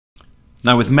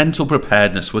Now, with mental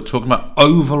preparedness, we're talking about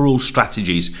overall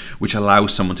strategies which allow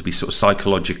someone to be sort of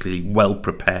psychologically well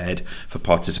prepared for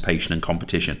participation in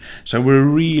competition. So we're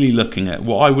really looking at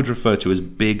what I would refer to as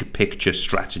big picture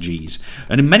strategies.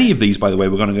 And in many of these, by the way,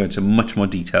 we're going to go into much more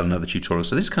detail in other tutorials.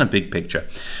 So this is kind of big picture.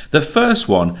 The first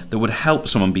one that would help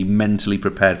someone be mentally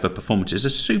prepared for performance is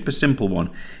a super simple one,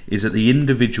 is that the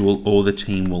individual or the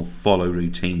team will follow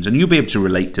routines. And you'll be able to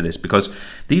relate to this because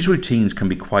these routines can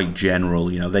be quite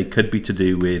general. You know, they could be to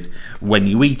do with when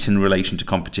you eat in relation to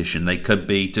competition. They could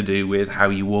be to do with how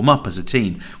you warm up as a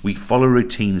team. We follow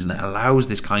routines, and it allows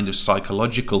this kind of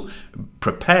psychological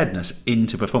preparedness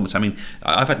into performance. I mean,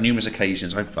 I've had numerous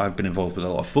occasions, I've been involved with a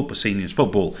lot of football, seniors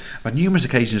football. I've had numerous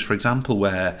occasions, for example,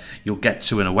 where you'll get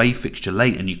to an away fixture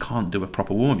late and you can't do a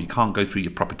proper warm-up, you can't go through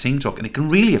your proper team talk, and it can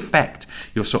really affect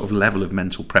your sort of level of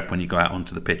mental prep when you go out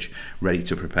onto the pitch ready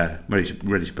to prepare, ready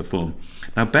to perform.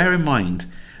 Now, bear in mind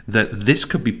that this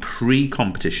could be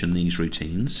pre-competition, these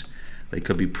routines. They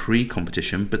could be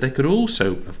pre-competition, but they could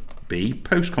also be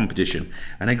post-competition.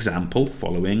 An example,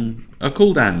 following a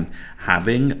cool-down,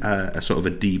 having a sort of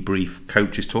a debrief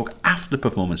coaches talk after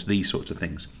performance, these sorts of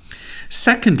things.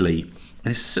 Secondly,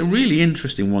 and it's a really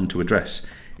interesting one to address,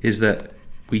 is that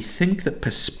we think that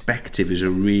perspective is a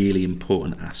really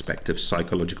important aspect of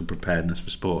psychological preparedness for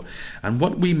sport. And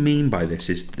what we mean by this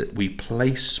is that we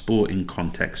place sport in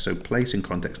context. So place in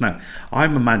context. Now,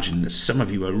 I'm imagining that some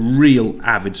of you are real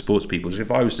avid sports people. So if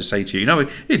I was to say to you, no,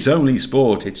 it's only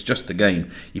sport, it's just a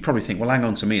game, you probably think, well, hang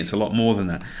on to me, it's a lot more than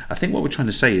that. I think what we're trying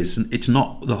to say is it's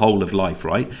not the whole of life,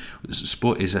 right?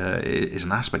 Sport is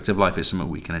an aspect of life. It's something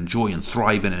we can enjoy and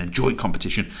thrive in and enjoy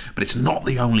competition, but it's not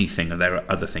the only thing, and there are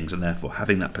other things, and therefore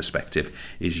having that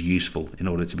perspective is useful in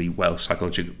order to be well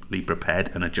psychologically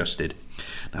prepared and adjusted.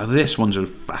 Now, this one's a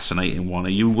fascinating one,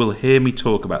 and you will hear me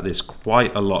talk about this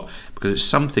quite a lot because it's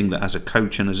something that, as a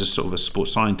coach and as a sort of a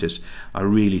sports scientist, I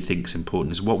really think is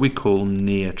important. Is what we call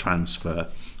near transfer.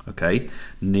 Okay,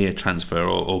 near transfer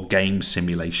or game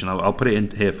simulation. I'll put it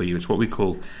in here for you. It's what we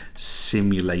call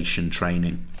simulation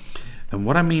training. And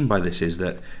what I mean by this is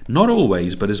that not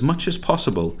always, but as much as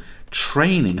possible,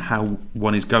 training how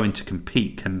one is going to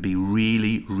compete can be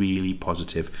really, really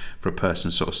positive for a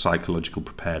person's sort of psychological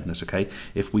preparedness, okay?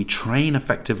 If we train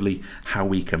effectively how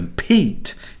we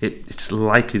compete, it's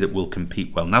likely that we'll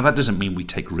compete well. Now, that doesn't mean we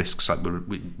take risks like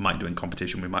we might do in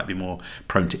competition. We might be more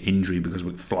prone to injury because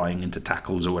we're flying into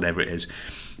tackles or whatever it is.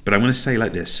 But I'm going to say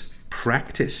like this,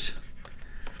 practice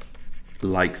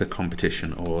like the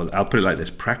competition, or I'll put it like this,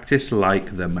 practice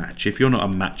like the match. If you're not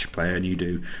a match player and you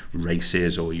do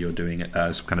races or you're doing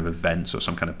some kind of events or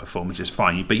some kind of performance, it's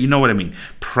fine, but you know what I mean.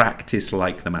 Practice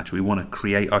like the match. We want to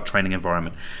create our training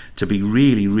environment to be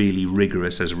really, really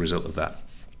rigorous as a result of that.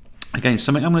 Again,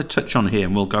 something I'm going to touch on here,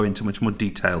 and we'll go into much more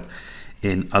detail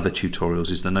in other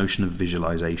tutorials, is the notion of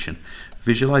visualization.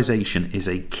 Visualization is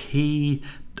a key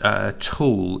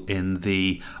tool in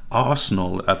the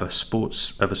arsenal of a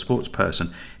sports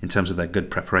person in terms of their good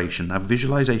preparation. Now,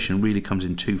 visualization really comes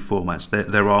in two formats.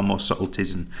 There are more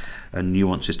subtleties and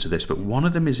nuances to this, but one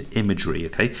of them is imagery.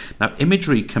 Okay, now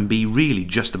imagery can be really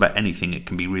just about anything. It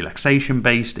can be relaxation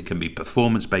based, it can be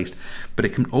performance based, but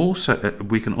it can also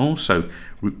we can also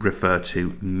refer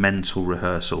to mental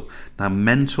rehearsal. Now,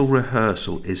 mental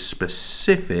rehearsal is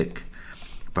specific.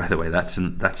 By the way, that's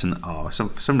an R.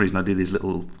 For some reason, I do these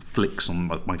little flicks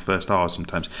on my first R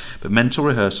sometimes. But mental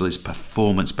rehearsal is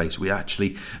performance-based. We're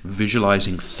actually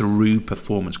visualizing through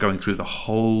performance, going through the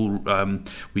whole.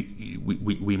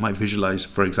 We might visualize,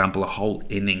 for example, a whole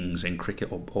innings in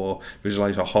cricket, or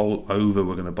visualize a whole over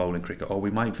we're going to bowl in cricket. Or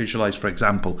we might visualize, for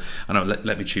example, I know.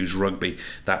 Let me choose rugby.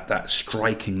 That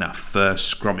striking that first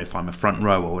scrum if I'm a front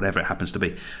row or whatever it happens to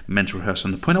be. Mental rehearsal.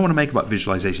 And the point I want to make about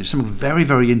visualization is something very,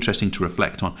 very interesting to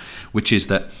reflect on, which is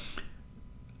that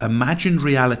imagined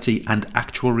reality and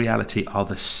actual reality are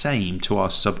the same to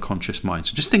our subconscious mind.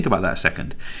 So just think about that a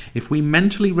second. If we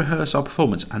mentally rehearse our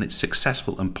performance and it's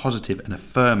successful and positive and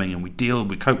affirming, and we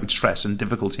cope with stress and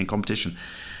difficulty in competition,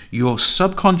 your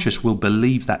subconscious will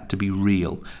believe that to be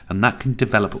real, and that can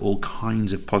develop all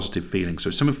kinds of positive feelings. So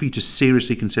it's something for you to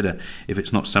seriously consider if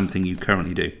it's not something you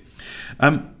currently do.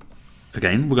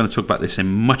 Again, we're going to talk about this in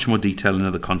much more detail in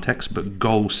other contexts, but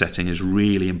goal setting is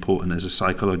really important as a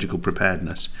psychological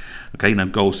preparedness. Okay, now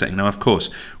goal setting. Now, of course,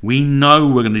 we know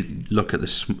we're going to look at the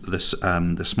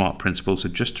SMART principle. So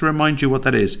just to remind you what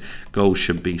that is, goals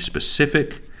should be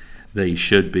specific. They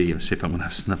should be, let's see if I'm going to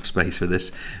have enough space for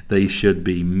this. They should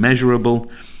be measurable.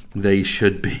 They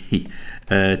should be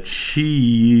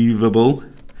achievable.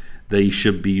 They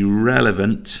should be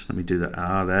relevant. Let me do that.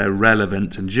 They're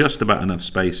relevant and just about enough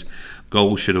space.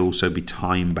 Goals should also be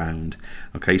time bound.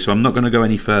 Okay, so I'm not going to go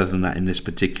any further than that in this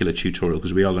particular tutorial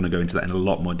because we are going to go into that in a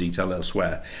lot more detail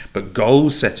elsewhere. But goal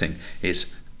setting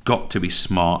is got to be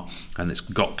smart and it's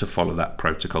got to follow that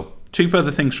protocol. 2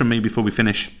 further things from me before we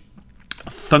finish.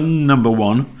 Thing number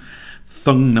one,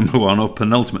 or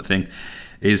penultimate thing,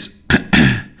 is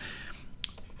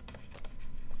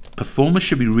performers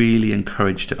should be really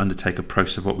encouraged to undertake a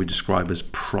process of what we describe as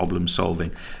problem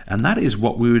solving. And that is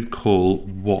what we would call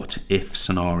what-if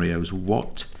scenarios.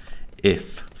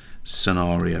 What-if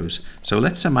scenarios. So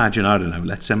let's imagine, I don't know,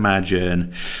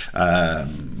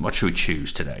 what should we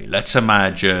choose today? Let's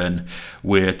imagine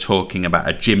we're talking about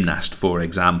a gymnast, for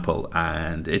example,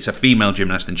 and it's a female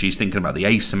gymnast and she's thinking about the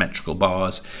asymmetrical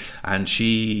bars, and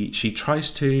she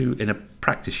tries to, in a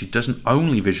practice, she doesn't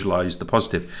only visualize the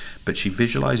positive, but she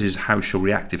visualizes how she'll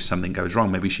react if something goes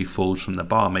wrong. Maybe she falls from the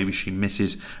bar, maybe she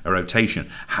misses a rotation.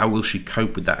 How will she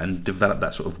cope with that and develop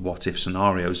that sort of what if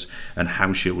scenarios and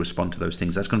how she'll respond to those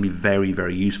things? That's going to be very,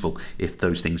 very useful if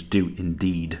those things do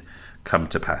indeed come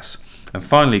to pass. And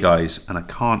finally, guys, and I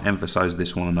can't emphasize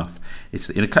this one enough,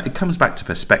 it comes back to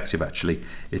perspective actually.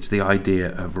 It's the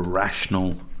idea of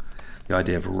rational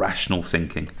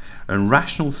thinking. And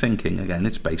rational thinking, again,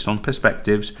 it's based on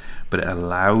perspectives, but it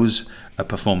allows a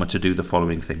performer to do the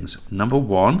following things. Number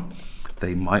one,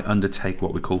 they might undertake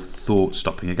what we call thought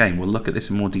stopping. Again, we'll look at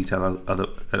this in more detail at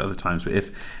other times, but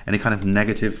if any kind of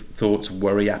negative thoughts,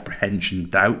 worry, apprehension,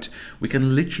 doubt, we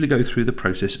can literally go through the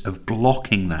process of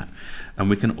blocking that. And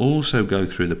we can also go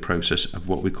through the process of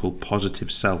what we call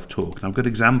positive self-talk. Now, good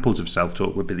examples of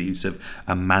self-talk would be the use of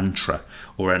a mantra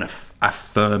or an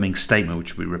affirming statement,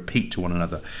 which we repeat to one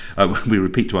another. We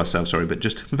repeat to ourselves, sorry, but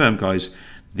just to confirm, guys,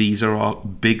 these are our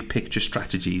big picture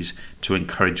strategies to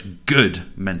encourage good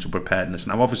mental preparedness.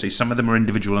 Now, obviously, some of them are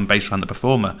individual and based around the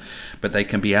performer, but they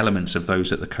can be elements of those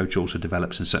that the coach also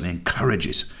develops and certainly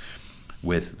encourages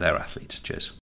with their athletes. Cheers.